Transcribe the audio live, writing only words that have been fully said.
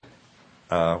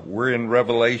We're in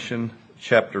Revelation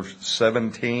chapter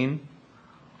 17.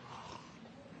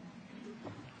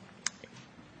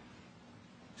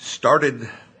 Started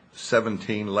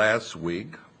 17 last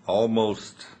week,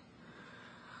 almost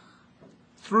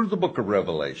through the book of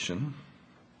Revelation.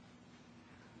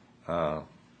 And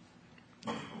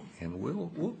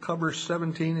we'll cover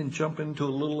 17 and jump into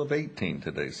a little of 18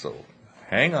 today, so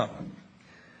hang on.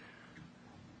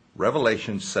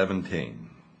 Revelation 17.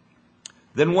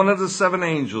 Then one of the seven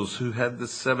angels who had the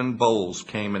seven bowls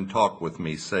came and talked with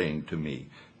me, saying to me,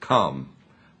 "Come,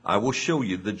 I will show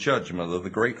you the judgment of the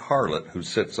great harlot who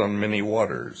sits on many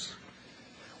waters,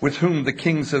 with whom the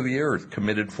kings of the earth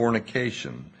committed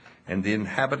fornication, and the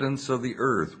inhabitants of the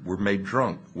earth were made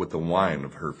drunk with the wine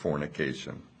of her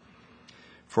fornication.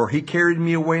 For he carried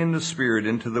me away in the spirit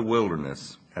into the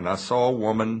wilderness, and I saw a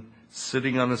woman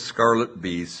sitting on a scarlet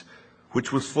beast,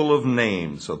 which was full of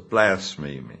names of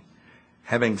blasphemy,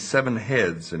 having 7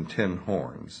 heads and 10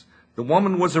 horns. The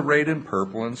woman was arrayed in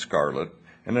purple and scarlet,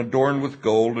 and adorned with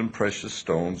gold and precious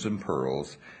stones and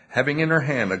pearls, having in her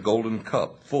hand a golden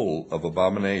cup full of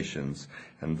abominations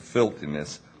and the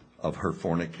filthiness of her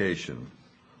fornication.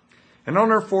 And on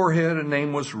her forehead a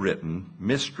name was written,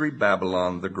 Mystery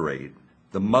Babylon the Great,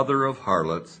 the mother of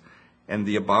harlots and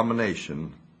the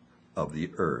abomination of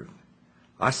the earth.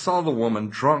 I saw the woman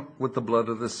drunk with the blood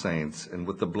of the saints and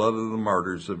with the blood of the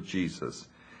martyrs of Jesus.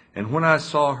 And when I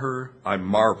saw her, I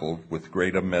marveled with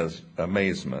great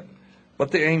amazement.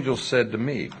 But the angel said to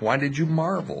me, Why did you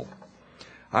marvel?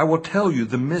 I will tell you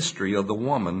the mystery of the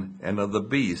woman and of the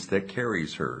beast that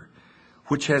carries her,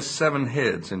 which has 7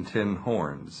 heads and 10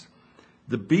 horns.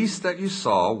 The beast that you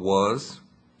saw was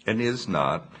and is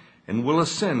not, and will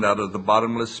ascend out of the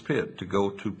bottomless pit to go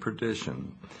to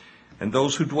perdition. And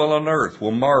those who dwell on earth will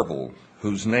marvel,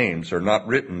 whose names are not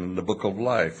written in the book of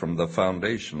life from the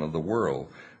foundation of the world,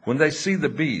 when they see the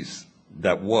beast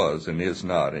that was and is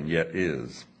not and yet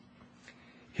is.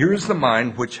 Here is the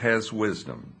mind which has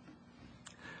wisdom.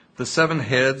 The 7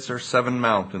 heads are 7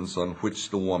 mountains on which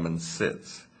the woman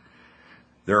sits.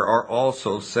 There are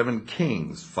also 7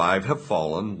 kings. 5 have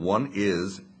fallen, 1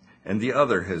 is, and the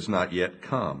other has not yet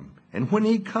come. And when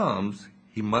he comes,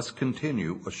 he must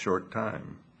continue a short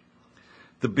time.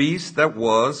 The beast that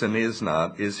was and is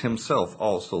not is himself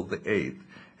also the 8th,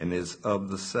 and is of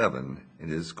the 7,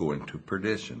 and is going to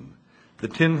perdition. The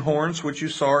 10 horns which you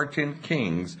saw are 10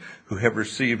 kings who have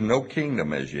received no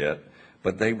kingdom as yet,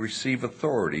 but they receive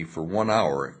authority for 1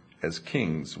 hour as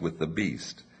kings with the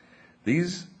beast.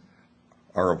 These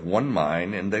are of one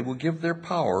mind, and they will give their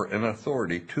power and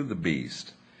authority to the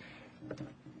beast.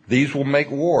 These will make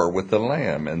war with the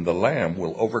Lamb, and the Lamb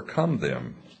will overcome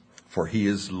them. For he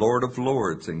is Lord of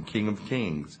lords and King of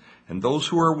kings, and those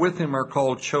who are with him are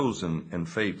called chosen and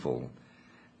faithful.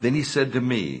 Then he said to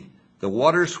me, The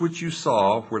waters which you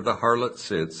saw where the harlot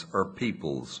sits are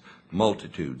peoples,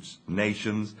 multitudes,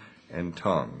 nations, and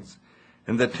tongues.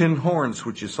 And the 10 horns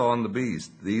which you saw on the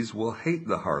beast, these will hate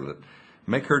the harlot,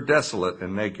 make her desolate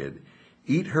and naked,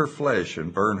 eat her flesh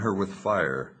and burn her with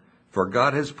fire. For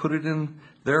God has put it in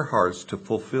their hearts to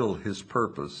fulfill his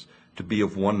purpose, to be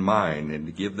of one mind, and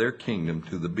to give their kingdom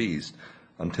to the beast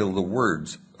until the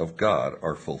words of God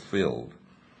are fulfilled.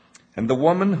 And the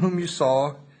woman whom you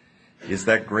saw is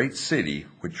that great city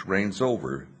which reigns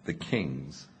over the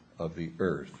kings of the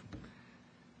earth.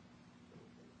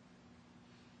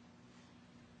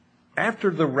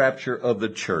 After the rapture of the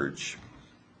church,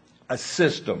 a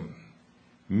system,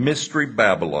 Mystery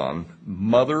Babylon,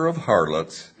 mother of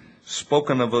harlots,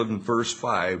 spoken of in verse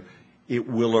 5, it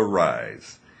will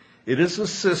arise. It is a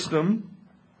system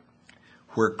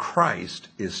where Christ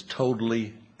is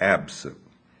totally absent,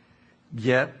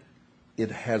 yet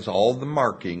it has all the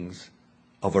markings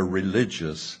of a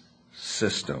religious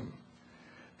system.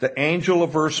 The angel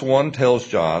of verse 1 tells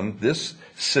John this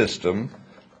system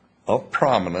of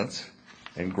prominence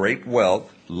and great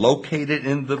wealth located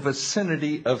in the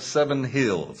vicinity of 7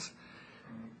 hills,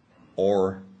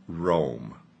 or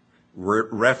Rome,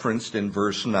 referenced in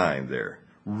verse 9 there.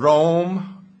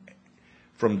 Rome,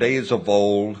 from days of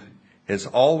old, has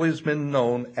always been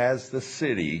known as the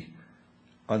city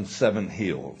on 7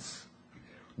 hills.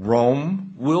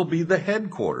 Rome will be the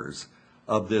headquarters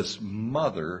of this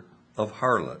mother of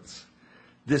harlots.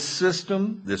 This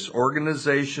system, this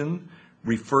organization,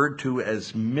 referred to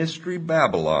as Mystery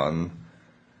Babylon,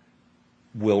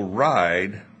 will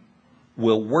work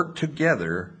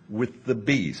together with the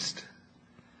beast.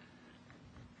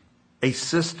 A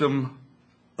system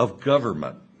of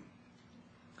government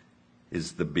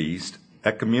is the beast,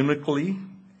 ecumenically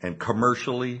and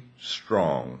commercially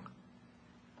strong,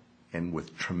 and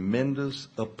with tremendous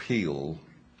appeal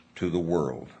to the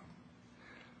world.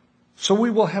 So we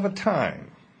will have a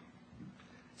time,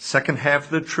 second half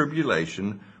of the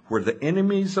tribulation, where the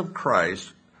enemies of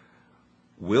Christ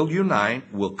will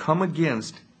unite, will come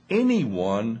against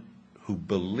anyone who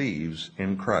believes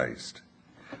in Christ.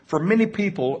 For many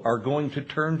people are going to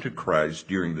turn to Christ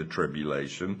during the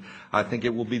tribulation. I think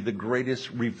it will be the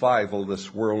greatest revival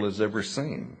this world has ever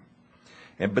seen.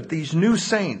 But these new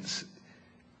saints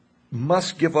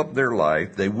must give up their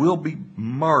life. They will be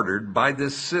martyred by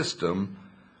this system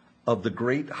of the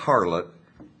great harlot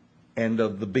and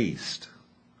of the beast.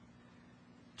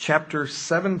 Chapter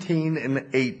 17 and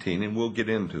 18, and we'll get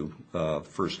into the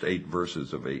first 8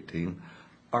 verses of 18,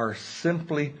 are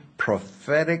simply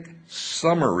prophetic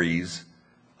summaries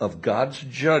of God's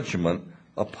judgment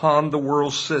upon the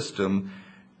world system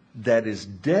that is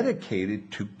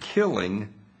dedicated to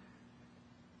killing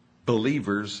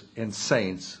believers and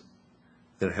saints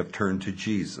that have turned to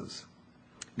Jesus.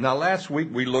 Now, last week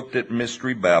we looked at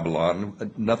Mystery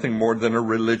Babylon, nothing more than a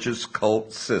religious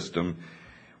cult system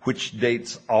which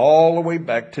dates all the way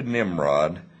back to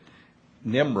Nimrod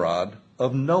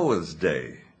of Noah's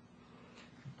day.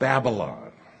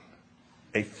 Babylon,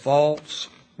 a false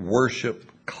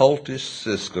worship cultish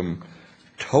system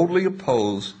totally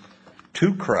opposed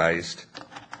to Christ,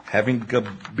 having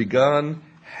begun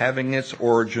having its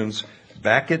origins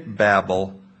back at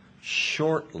Babel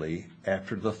shortly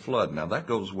after the flood. Now that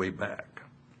goes way back.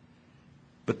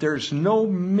 But there's no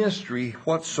mystery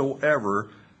whatsoever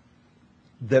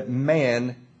that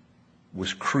man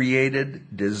was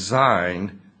created,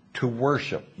 designed to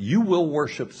worship. You will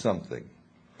worship something.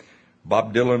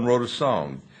 Bob Dylan wrote a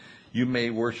song. You may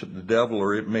worship the devil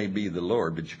or it may be the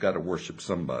Lord, but you've got to worship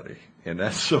somebody. And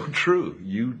that's so true.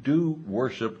 You do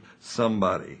worship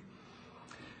somebody.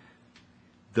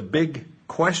 The big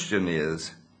question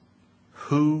is,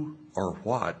 who or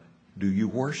what do you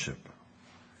worship?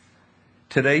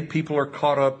 Today, people are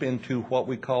caught up into what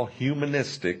we call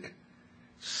humanistic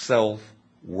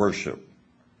self-worship.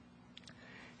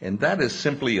 And that is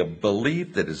simply a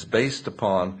belief that is based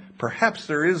upon, perhaps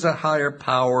there is a higher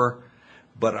power,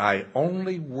 but I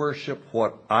only worship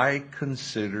what I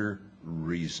consider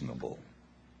reasonable.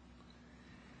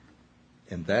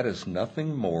 And that is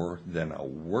nothing more than a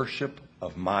worship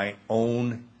of my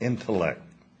own intellect.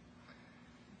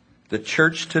 The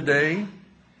church today,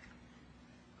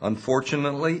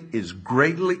 unfortunately, is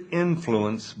greatly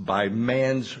influenced by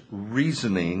man's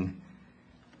reasoning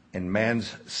and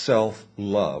man's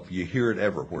self-love. You hear it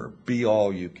everywhere. Be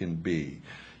all you can be.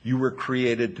 You were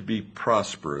created to be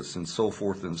prosperous, and so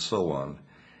forth and so on.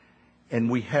 And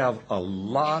we have a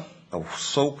lot of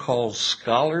so-called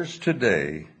scholars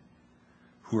today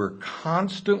who are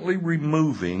constantly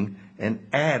removing and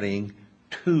adding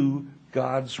to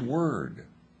God's Word,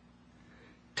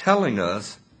 telling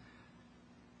us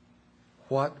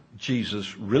what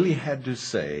Jesus really had to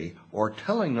say, or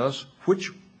telling us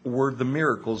which were the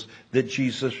miracles that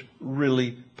Jesus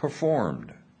really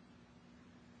performed.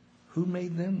 Who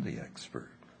made them the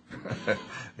expert?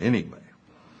 Anyway,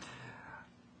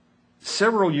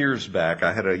 several years back,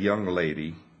 I had a young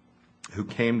lady who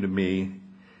came to me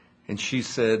and she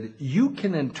said, you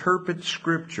can interpret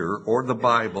Scripture or the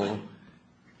Bible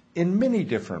in many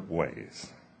different ways.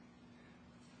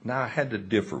 Now, I had to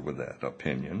differ with that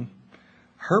opinion.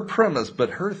 Her premise,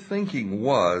 but her thinking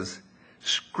was,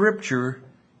 Scripture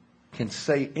can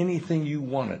say anything you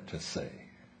want it to say.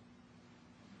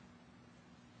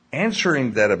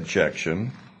 Answering that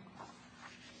objection,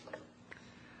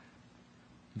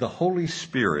 the Holy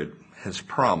Spirit has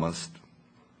promised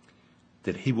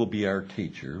that He will be our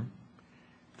teacher.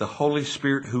 The Holy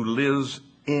Spirit who lives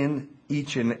in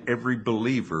each and every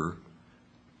believer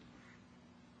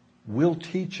will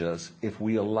teach us if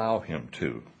we allow Him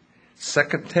to. 2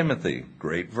 Timothy,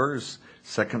 great verse,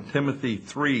 2 Timothy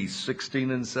 3, 16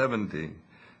 and 17.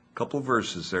 A couple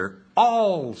verses there.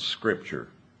 All Scripture,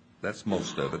 that's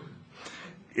most of it,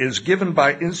 is given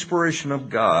by inspiration of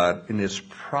God and is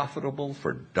profitable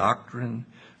for doctrine,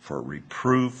 for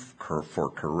reproof, for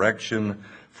correction,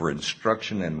 for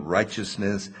instruction in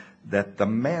righteousness, that the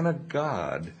man of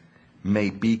God may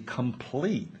be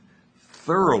complete,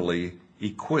 thoroughly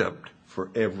equipped for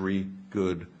every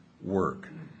good work.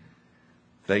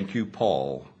 Thank you,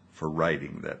 Paul, for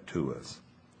writing that to us.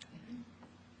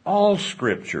 All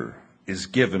Scripture is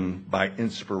given by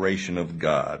inspiration of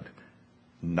God.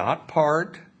 Not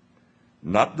part,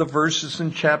 not the verses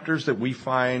and chapters that we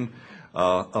find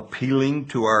appealing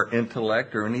to our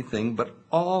intellect or anything, but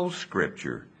all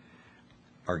Scripture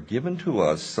are given to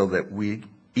us so that we,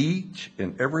 each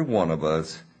and every one of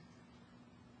us,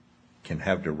 can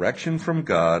have direction from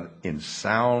God in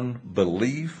sound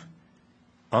belief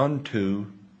unto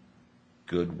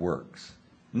good works.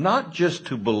 Not just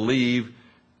to believe,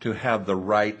 to have the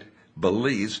right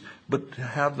beliefs, but to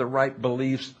have the right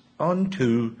beliefs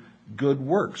unto good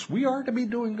works. We are to be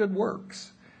doing good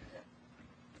works.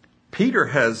 Peter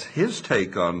has his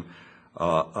take on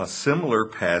a similar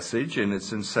passage, and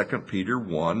it's in 2 Peter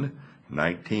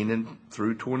 1:19 and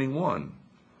through 21.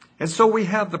 And so we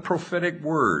have the prophetic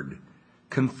word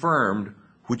confirmed,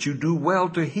 which you do well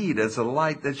to heed as a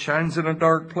light that shines in a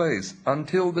dark place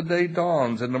until the day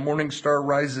dawns and the morning star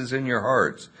rises in your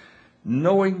hearts.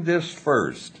 Knowing this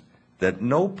first, that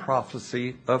no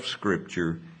prophecy of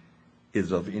Scripture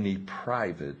is of any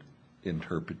private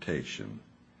interpretation.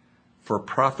 For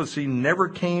prophecy never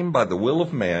came by the will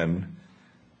of man,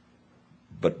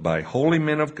 but by holy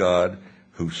men of God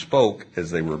who spoke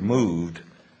as they were moved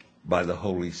by the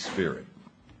Holy Spirit.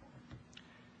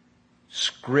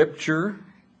 Scripture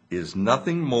is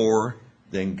nothing more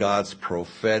than God's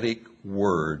prophetic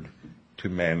word to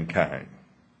mankind.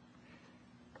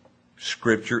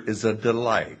 Scripture is a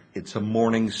delight. It's a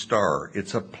morning star.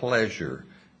 It's a pleasure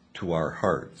to our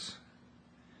hearts.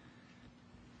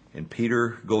 And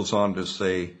Peter goes on to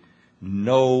say,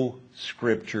 no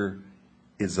Scripture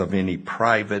is of any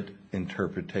private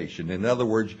interpretation. In other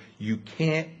words, you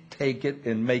can't take it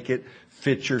and make it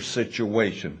fit your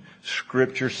situation.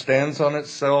 Scripture stands on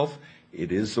itself.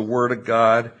 It is the Word of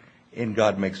God, and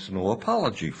God makes no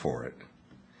apology for it.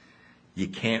 You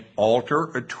can't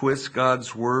alter or twist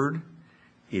God's Word.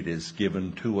 It is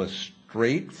given to us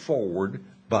straightforward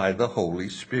by the Holy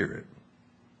Spirit.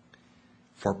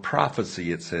 For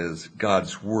prophecy, it says,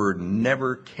 God's Word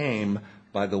never came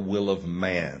by the will of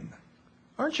man.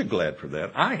 Aren't you glad for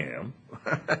that? I am.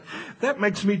 That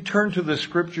makes me turn to the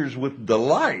Scriptures with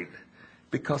delight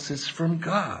because it's from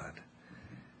God.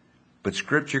 But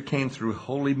Scripture came through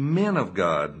holy men of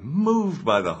God, moved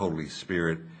by the Holy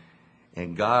Spirit.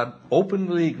 And God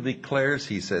openly declares,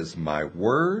 he says, my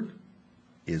word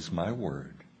is my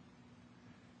word.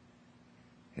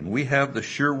 And we have the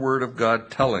sure word of God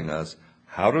telling us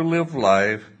how to live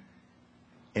life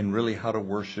and really how to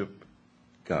worship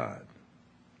God.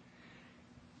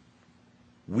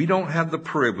 We don't have the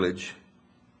privilege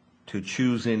to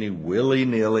choose any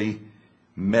willy-nilly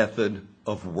method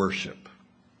of worship.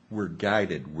 We're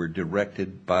guided, we're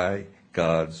directed by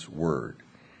God's word.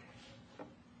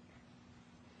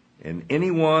 And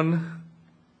anyone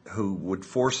who would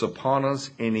force upon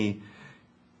us any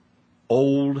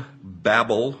old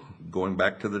Babel, going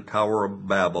back to the Tower of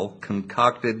Babel,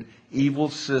 concocted evil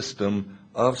system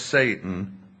of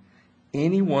Satan,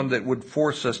 anyone that would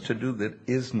force us to do that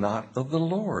is not of the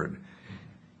Lord.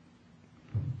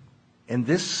 And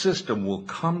this system will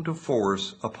come to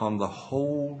force upon the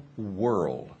whole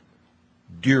world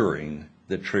during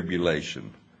the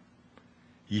tribulation.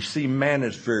 You see, man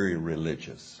is very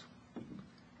religious,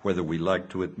 whether we like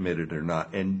to admit it or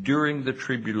not. And during the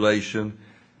tribulation,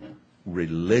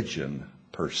 religion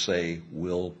per se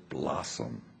will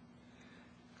blossom.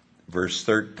 Verse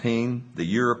 13, the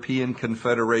European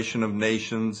Confederation of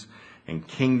Nations and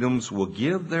Kingdoms will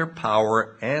give their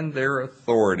power and their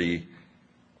authority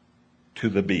to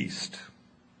the beast.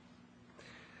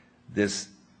 This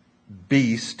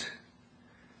beastly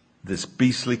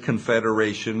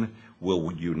confederation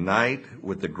will unite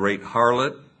with the great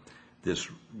harlot, this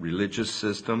religious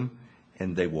system,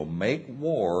 and they will make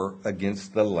war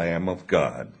against the Lamb of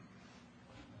God.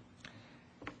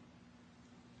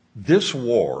 This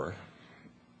war,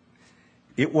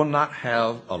 it will not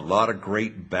have a lot of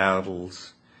great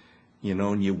battles,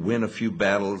 and you win a few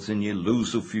battles and you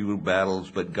lose a few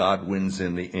battles, but God wins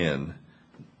in the end.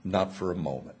 Not for a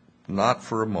moment. Not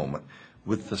for a moment.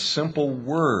 With the simple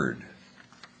word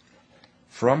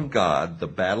from God, the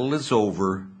battle is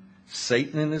over.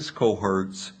 Satan and his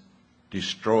cohorts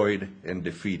destroyed and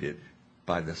defeated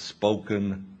by the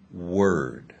spoken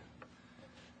word.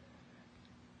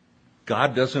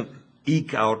 God doesn't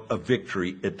eke out a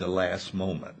victory at the last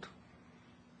moment.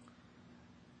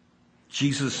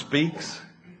 Jesus speaks,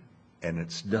 and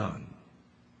it's done.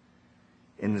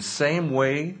 In the same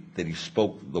way that he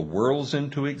spoke the worlds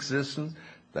into existence,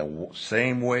 the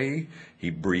same way he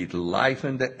breathed life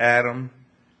into Adam,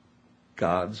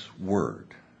 God's word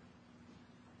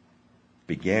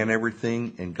began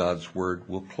everything, and God's word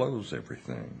will close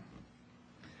everything.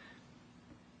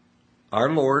 Our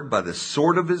Lord, by the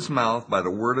sword of his mouth, by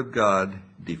the word of God,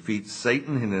 defeats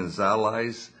Satan and his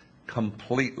allies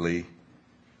completely,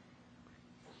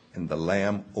 and the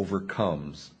Lamb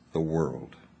overcomes the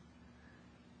world.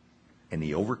 And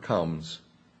he overcomes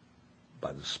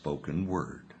by the spoken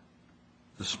word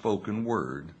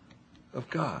of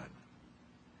God.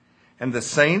 And the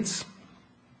saints,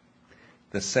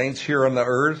 The saints here on the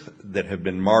earth that have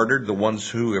been martyred, the ones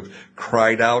who have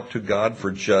cried out to God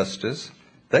for justice,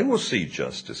 they will see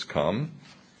justice come.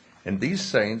 And these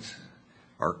saints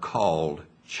are called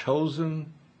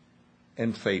chosen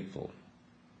and faithful.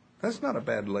 That's not a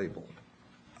bad label.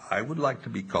 I would like to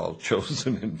be called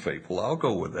chosen and faithful. I'll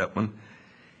go with that one.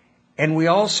 And we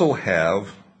also have,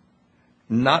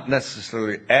 not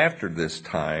necessarily after this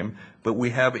time, but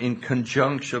we have in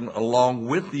conjunction along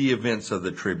with the events of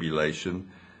the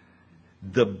tribulation,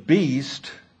 the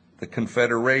beast, the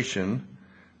confederation,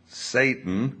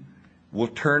 Satan, will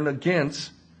turn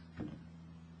against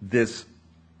this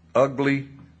ugly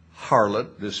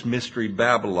harlot, this mystery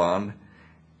Babylon,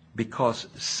 because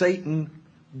Satan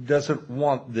doesn't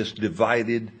want this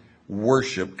divided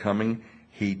worship coming.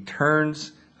 He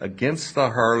turns against the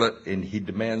harlot and he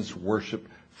demands worship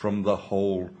from the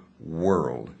whole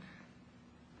world.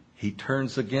 He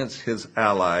turns against his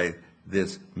ally,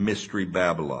 this mystery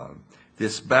Babylon.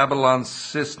 This Babylon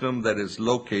system that is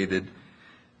located,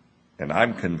 and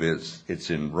I'm convinced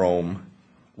it's in Rome,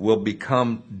 will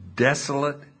become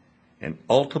desolate, and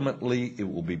ultimately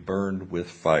it will be burned with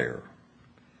fire.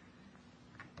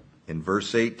 In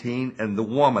verse 18, and the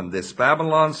woman, this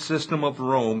Babylon system of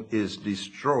Rome is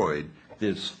destroyed.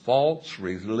 This false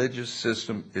religious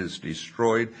system is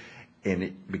destroyed, and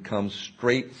it becomes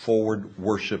straightforward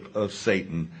worship of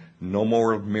Satan. No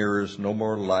more mirrors, no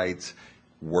more lights,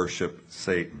 worship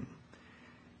Satan.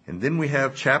 And then we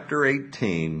have chapter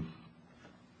 18,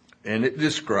 and it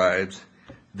describes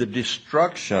the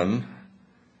destruction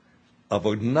of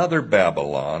another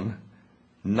Babylon,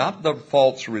 not the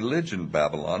false religion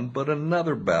Babylon, but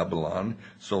another Babylon.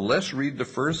 So let's read the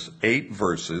first 8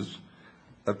 verses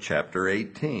of chapter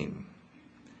 18.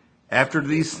 After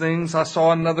these things, I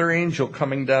saw another angel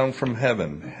coming down from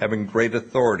heaven, having great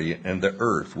authority, and the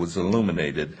earth was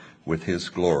illuminated with his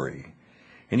glory.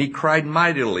 And he cried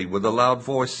mightily with a loud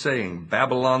voice, saying,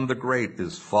 Babylon the Great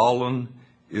is fallen,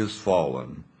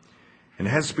 and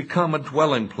has become a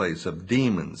dwelling place of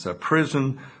demons, a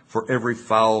prison for every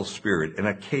foul spirit, and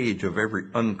a cage of every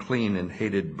unclean and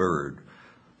hated bird.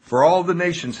 For all the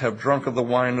nations have drunk of the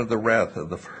wine of the wrath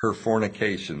of her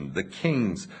fornication. The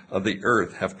kings of the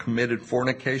earth have committed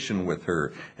fornication with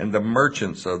her, and the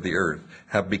merchants of the earth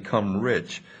have become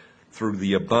rich through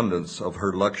the abundance of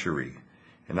her luxury.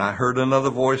 And I heard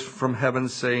another voice from heaven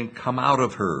saying, Come out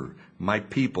of her, my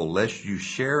people, lest you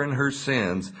share in her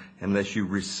sins, and lest you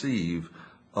receive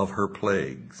of her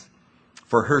plagues.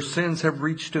 For her sins have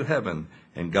reached to heaven,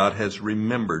 and God has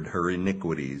remembered her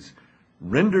iniquities.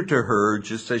 Render to her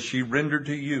just as she rendered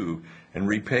to you, and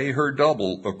repay her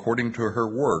double according to her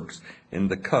works in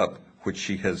the cup which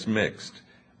she has mixed.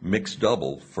 Mix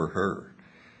double for her.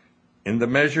 In the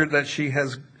measure that she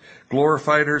has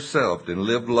glorified herself and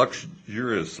lived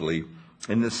luxuriously,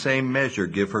 in the same measure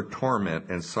give her torment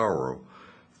and sorrow.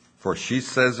 For she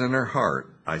says in her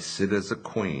heart, I sit as a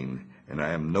queen, and I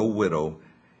am no widow,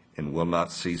 and will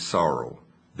not see sorrow.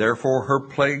 Therefore her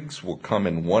plagues will come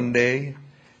in one day,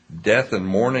 death and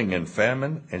mourning and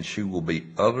famine, and she will be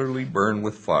utterly burned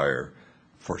with fire.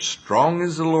 For strong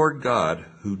is the Lord God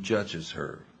who judges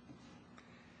her.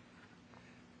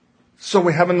 So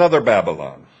we have another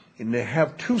Babylon. And they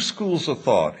have 2 schools of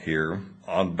thought here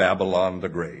on Babylon the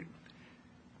Great.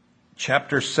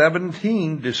 Chapter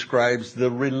 17 describes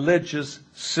the religious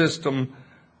system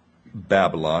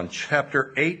Babylon.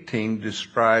 Chapter 18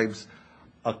 describes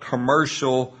a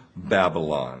commercial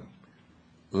Babylon.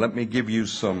 Let me give you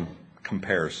some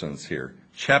comparisons here.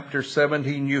 Chapter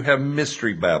 17, you have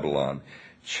Mystery Babylon.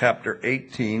 Chapter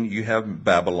 18, you have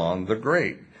Babylon the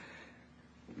Great.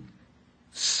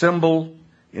 Symbol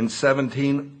in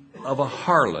 17 of a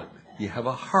harlot. You have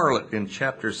a harlot in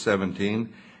chapter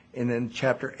 17, and in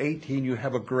chapter 18, you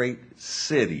have a great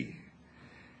city.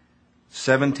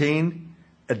 17,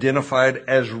 identified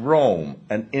as Rome,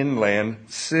 an inland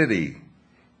city.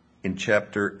 In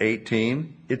chapter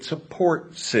 18, it's a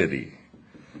port city.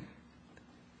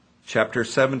 Chapter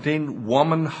 17,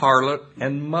 woman, harlot,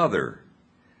 and mother.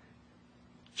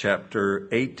 Chapter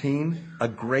 18, a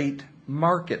great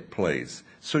marketplace.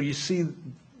 So you see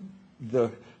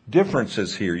the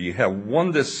differences here. You have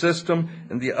one, this system,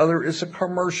 and the other is a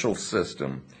commercial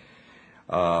system.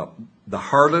 The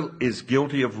harlot is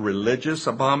guilty of religious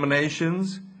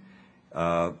abominations.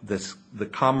 The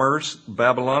commerce,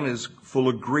 Babylon, is full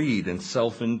of greed and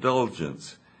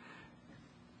self-indulgence.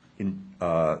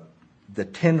 The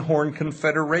Ten-Horn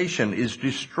Confederation is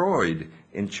destroyed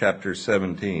in chapter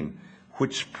 17,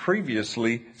 which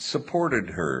previously supported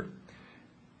her.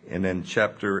 And in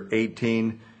chapter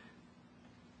 18,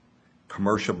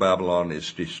 commercial Babylon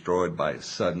is destroyed by a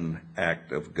sudden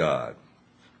act of God.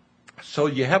 So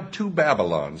you have two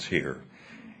Babylons here.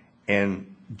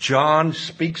 And John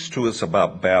speaks to us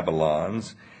about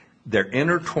Babylons. They're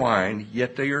intertwined,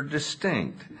 yet they are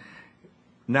distinct.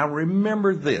 Now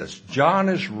remember this. John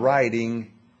is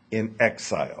writing in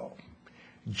exile.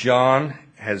 John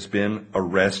has been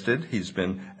arrested. He's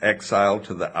been exiled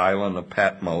to the island of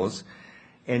Patmos.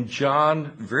 And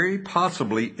John very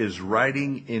possibly is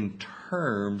writing in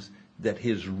terms that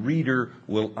his reader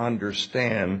will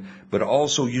understand, but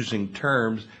also using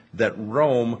terms that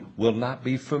Rome will not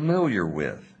be familiar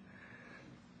with.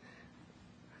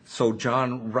 So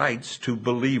John writes to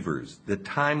believers, the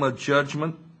time of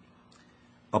judgment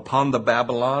upon the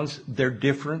Babylons, they're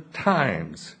different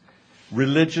times.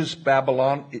 Religious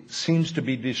Babylon, it seems to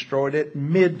be destroyed at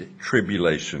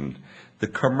mid-tribulation. The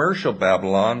commercial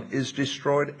Babylon is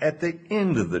destroyed at the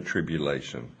end of the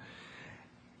tribulation.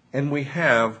 And we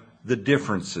have the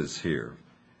differences here.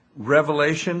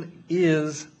 Revelation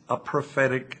is a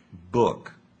prophetic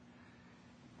book.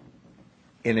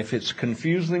 And if it's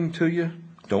confusing to you,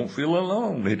 don't feel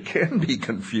alone. It can be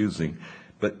confusing.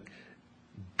 But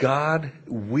God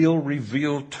will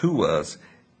reveal to us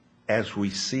as we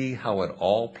see how it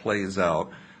all plays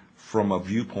out from a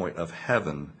viewpoint of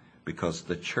heaven, because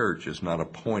the church is not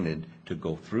appointed to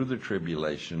go through the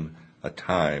tribulation, a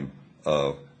time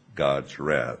of God's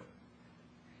wrath.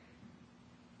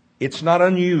 It's not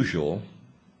unusual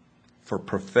for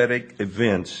prophetic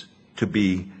events to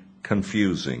be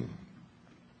confusing.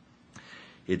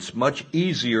 It's much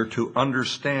easier to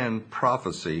understand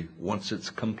prophecy once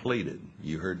it's completed.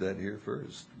 You heard that here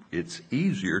first. It's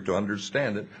easier to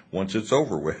understand it once it's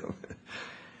over with.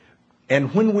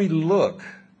 And when we look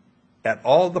at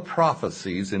all the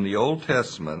prophecies in the Old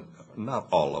Testament, not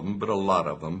all of them, but a lot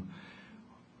of them,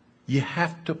 you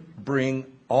have to bring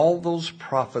all those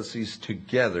prophecies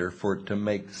together for it to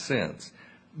make sense.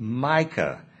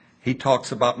 Micah, he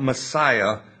talks about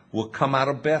Messiah will come out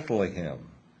of Bethlehem.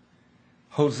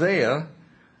 Hosea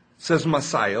says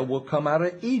Messiah will come out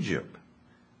of Egypt.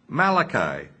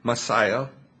 Malachi, Messiah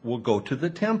will go to the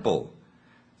temple.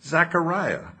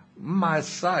 Zechariah,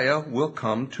 Messiah will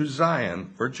come to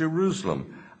Zion or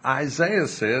Jerusalem. Isaiah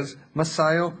says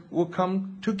Messiah will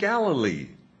come to Galilee.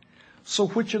 So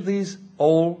which of these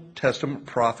Old Testament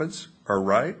prophets are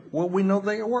right? Well, we know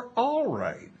they were all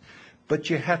right. But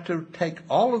you have to take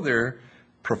all of their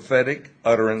prophetic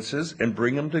utterances and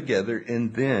bring them together,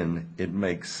 and then it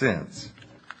makes sense.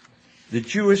 The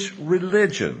Jewish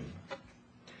religion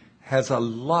has a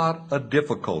lot of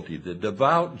difficulty. The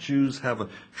devout Jews have a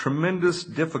tremendous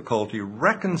difficulty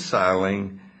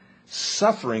reconciling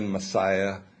suffering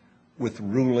Messiah with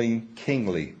ruling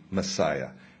kingly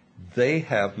Messiah. They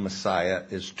have Messiah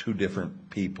as two different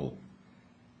people.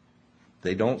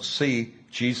 They don't see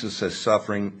Jesus as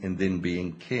suffering and then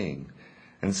being king.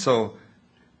 And so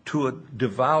to a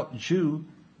devout Jew,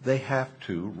 they have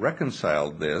to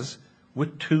reconcile this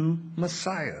with two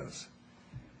Messiahs.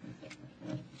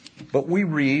 But we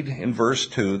read in verse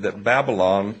 2 that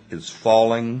Babylon is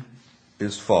falling.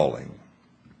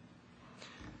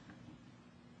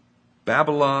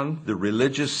 Babylon, the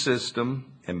religious system,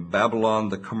 and Babylon,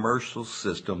 the commercial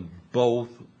system, both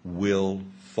will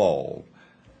fall.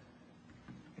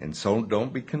 And so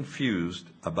don't be confused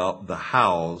about the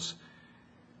hows,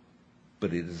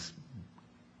 but it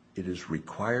is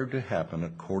required to happen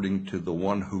according to the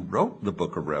one who wrote the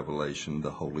book of Revelation,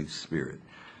 the Holy Spirit.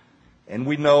 And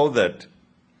we know that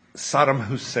Saddam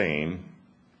Hussein,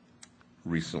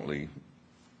 recently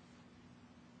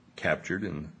captured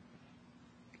and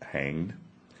hanged,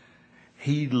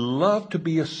 he loved to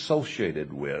be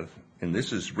associated with, and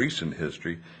this is recent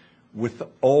history, with the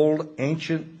old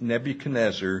ancient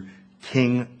Nebuchadnezzar,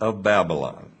 king of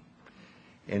Babylon.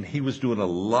 And he was doing a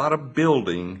lot of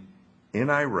building in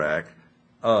Iraq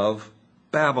of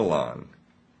Babylon.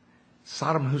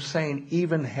 Saddam Hussein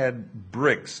even had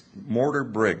bricks, mortar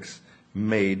bricks,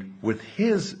 made with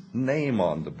his name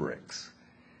on the bricks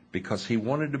because he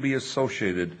wanted to be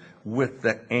associated with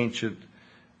the ancient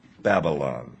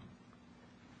Babylon.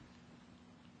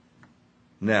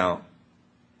 Now,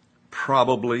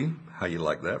 probably, how you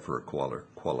like that for a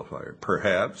qualifier?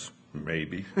 Perhaps,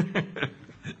 maybe.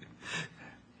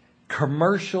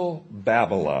 Commercial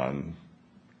Babylon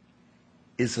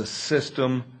is a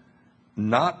system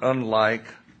not unlike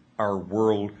our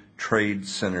world trade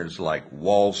centers like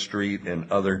Wall Street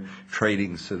and other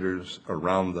trading centers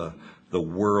around the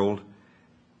world.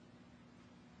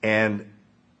 And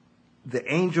the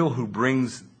angel who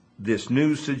brings this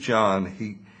news to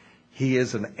John, he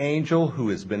is an angel who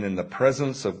has been in the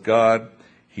presence of God.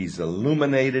 He's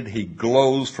illuminated. He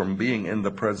glows from being in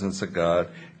the presence of God,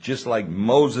 just like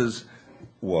Moses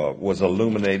was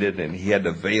illuminated, and he had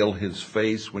to veil his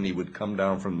face when he would come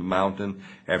down from the mountain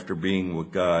after being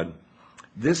with God.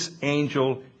 This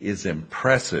angel is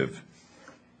impressive,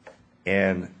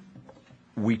 and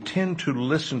we tend to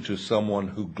listen to someone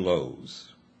who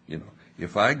glows. You know,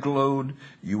 if I glowed,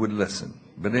 you would listen.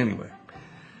 But anyway,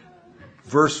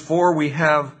 verse 4, we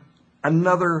have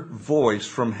another voice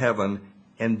from heaven,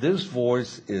 and this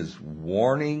voice is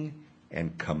warning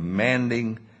and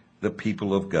commanding the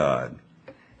people of God.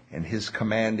 And his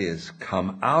command is,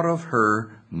 come out of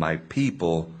her, my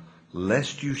people,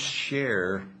 lest you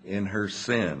share in her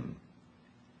sin.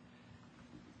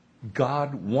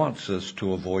 God wants us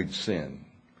to avoid sin.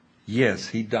 Yes,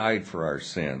 he died for our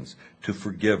sins to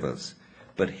forgive us,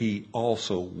 but he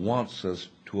also wants us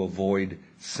to avoid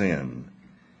sin.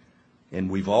 And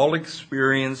we've all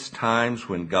experienced times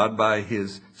when God, by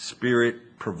his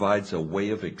Spirit, provides a way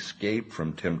of escape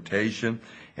from temptation,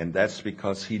 and that's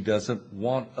because he doesn't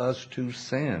want us to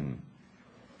sin.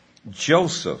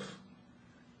 Joseph,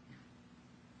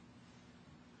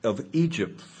 of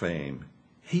Egypt fame,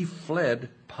 he fled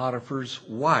Potiphar's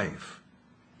wife.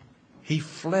 He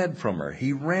fled from her.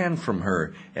 He ran from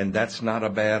her, and that's not a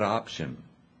bad option.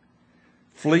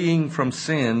 Fleeing from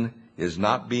sin is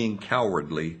not being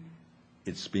cowardly.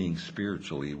 It's being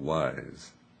spiritually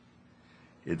wise.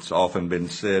 It's often been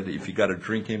said, if you got a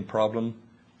drinking problem,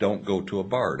 don't go to a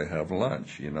bar to have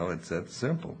lunch. You know, it's that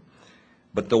simple.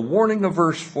 But the warning of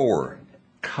verse 4,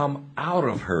 come out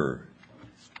of her,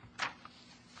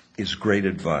 is great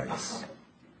advice.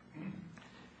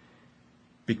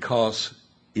 Because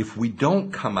if we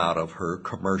don't come out of her,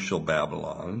 commercial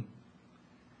Babylon,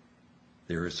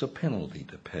 there is a penalty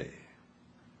to pay.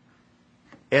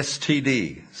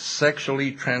 STD,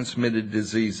 sexually transmitted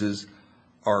diseases,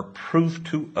 are proof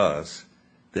to us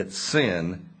that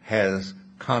sin has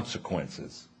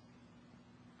consequences.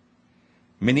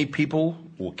 Many people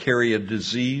will carry a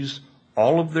disease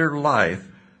all of their life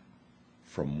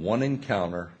from one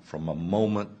encounter, from a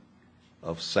moment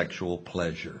of sexual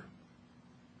pleasure.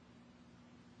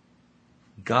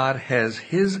 God has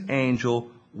his angel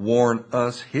warn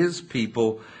us, his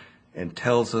people, and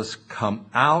tells us, come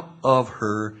out of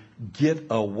her, get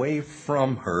away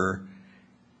from her,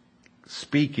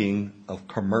 speaking of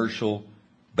commercial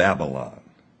Babylon.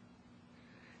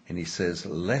 And he says,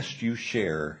 lest you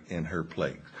share in her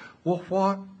plagues. Well,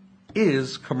 what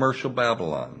is commercial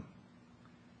Babylon?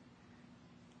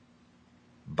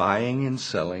 Buying and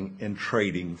selling and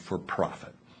trading for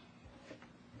profit.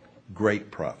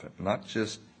 Great profit. Not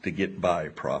just to get by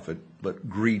profit, but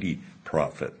greedy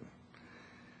profit.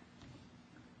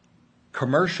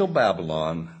 Commercial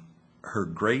Babylon, her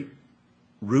great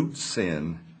root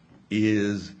sin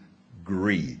is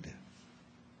greed.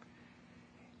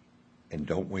 And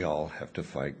don't we all have to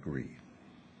fight greed?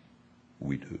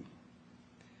 We do.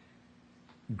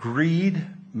 Greed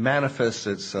manifests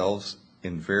itself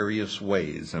in various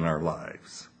ways in our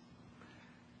lives.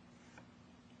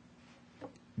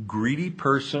 Greedy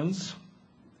persons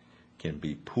can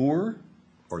be poor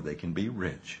or they can be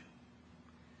rich.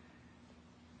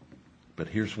 But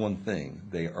here's one thing,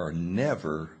 they are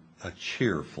never a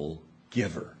cheerful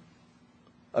giver.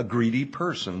 A greedy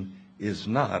person is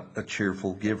not a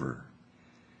cheerful giver.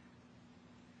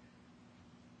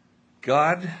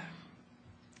 God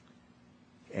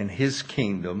and his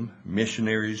kingdom,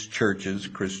 missionaries, churches,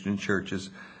 Christian churches,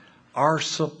 are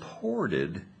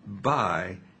supported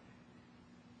by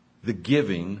the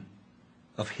giving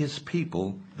of his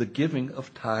people, the giving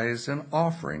of tithes and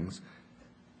offerings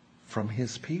from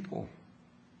his people.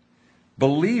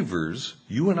 Believers,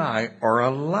 you and I, are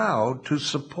allowed to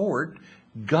support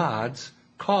God's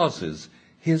causes,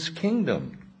 his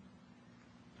kingdom.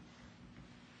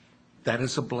 That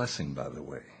is a blessing, by the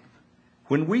way.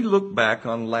 When we look back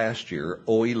on last year,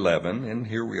 2011, and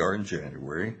here we are in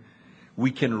January,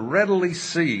 we can readily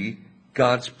see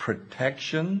God's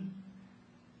protection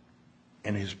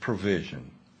and his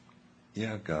provision.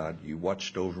 Yeah, God, you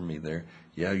watched over me there.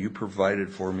 Yeah, you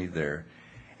provided for me there.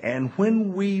 And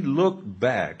when we look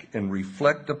back and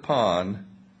reflect upon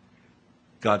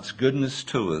God's goodness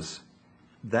to us,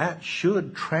 that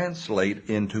should translate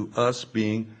into us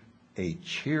being a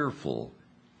cheerful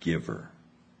giver.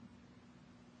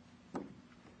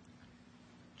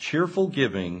 Cheerful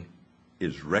giving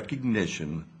is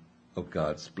recognition of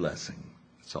God's blessing.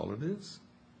 That's all it is.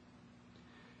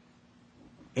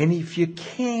 And if you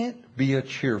can't be a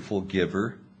cheerful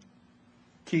giver,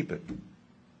 keep it.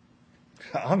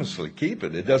 Honestly, keep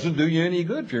it. It doesn't do you any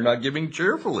good if you're not giving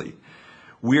cheerfully.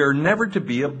 We are never to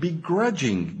be a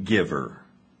begrudging giver,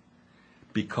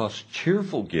 because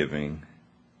cheerful giving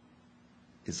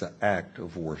is an act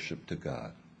of worship to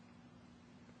God.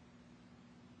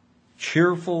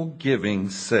 Cheerful giving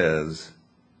says,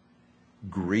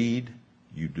 greed,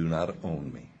 you do not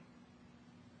own me.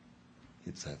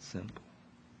 It's that simple.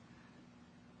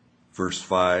 Verse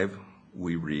 5,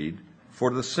 we read,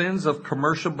 for the sins of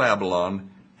commercial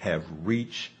Babylon have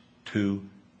reached to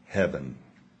heaven.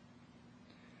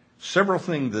 Several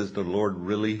things that the Lord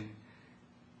really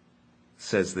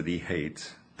says that he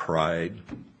hates. Pride.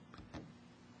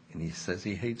 And he says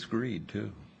he hates greed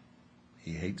too.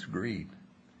 He hates greed.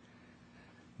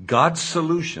 God's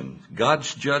solution,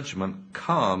 God's judgment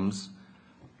comes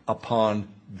upon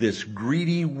this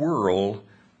greedy world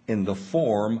in the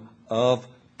form of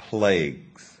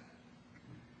plagues.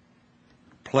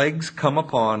 Plagues come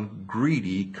upon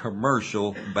greedy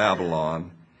commercial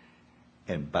Babylon,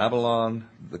 and Babylon,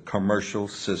 the commercial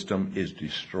system, is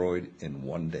destroyed in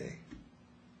one day.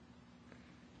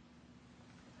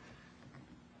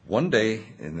 One day,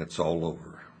 and it's all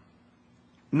over.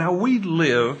 Now, we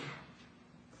live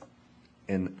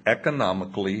in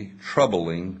economically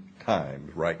troubling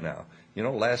times right now. You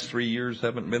know, last 3 years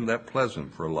haven't been that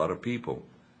pleasant for a lot of people.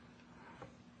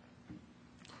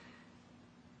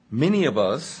 Many of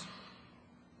us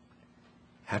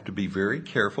have to be very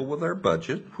careful with our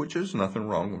budget, which is nothing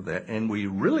wrong with that. And we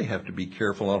really have to be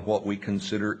careful on what we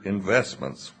consider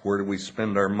investments. Where do we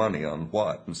spend our money on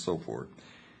what and so forth.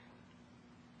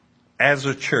 As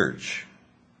a church,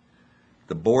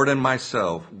 the board and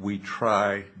myself, we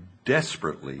try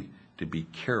desperately to be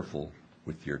careful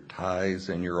with your tithes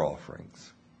and your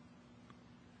offerings.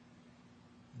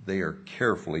 They are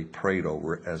carefully prayed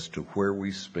over as to where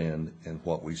we spend and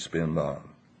what we spend on.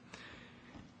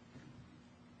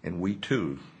 And we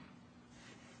too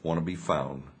want to be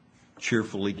found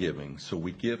cheerfully giving. So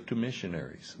we give to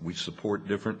missionaries. We support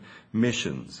different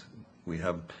missions. We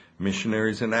have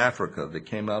missionaries in Africa that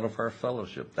came out of our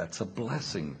fellowship. That's a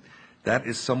blessing. That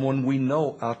is someone we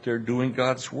know out there doing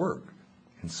God's work.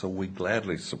 And so we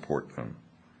gladly support them.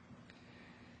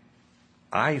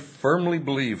 I firmly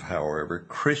believe, however,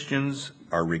 Christians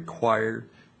are required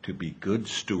to be good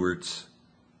stewards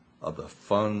of the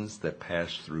funds that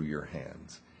pass through your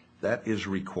hands. That is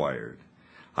required.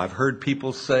 I've heard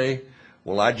people say,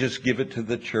 well, I just give it to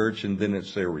the church and then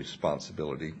it's their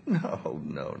responsibility. No.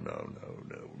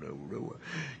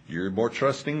 You're more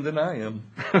trusting than I am.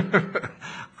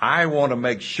 I want to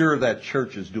make sure that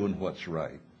church is doing what's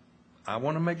right. I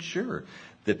want to make sure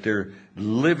that they're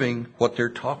living what they're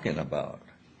talking about.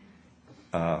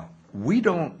 We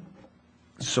don't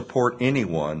support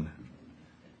anyone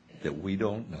that we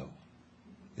don't know.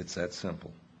 It's that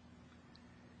simple.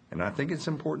 And I think it's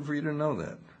important for you to know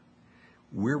that.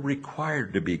 We're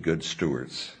required to be good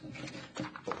stewards.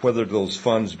 Whether those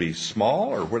funds be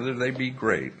small or whether they be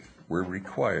great, we're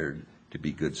required to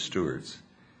be good stewards.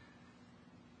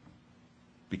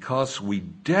 Because we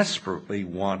desperately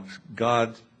want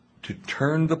God to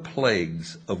turn the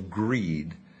plagues of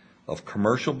greed, of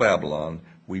commercial Babylon,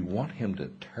 we want him to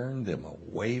turn them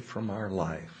away from our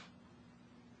life.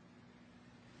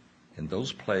 And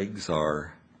those plagues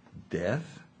are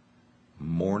death,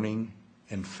 mourning,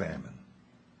 and famine.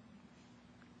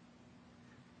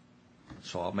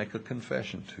 So I'll make a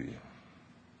confession to you.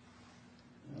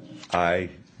 I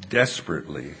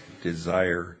desperately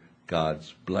desire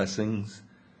God's blessings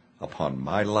upon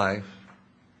my life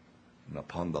and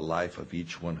upon the life of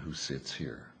each one who sits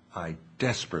here. I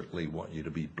desperately want you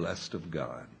to be blessed of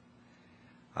God.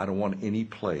 I don't want any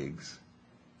plagues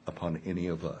upon any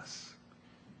of us.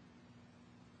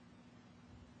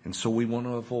 And so we want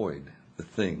to avoid the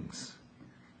things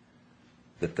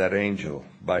that angel,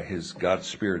 by his God's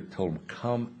Spirit, told him,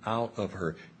 come out of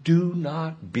her. Do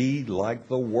not be like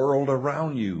the world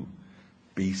around you.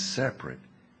 Be separate.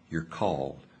 You're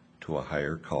called to a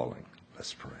higher calling.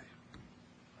 Let's pray.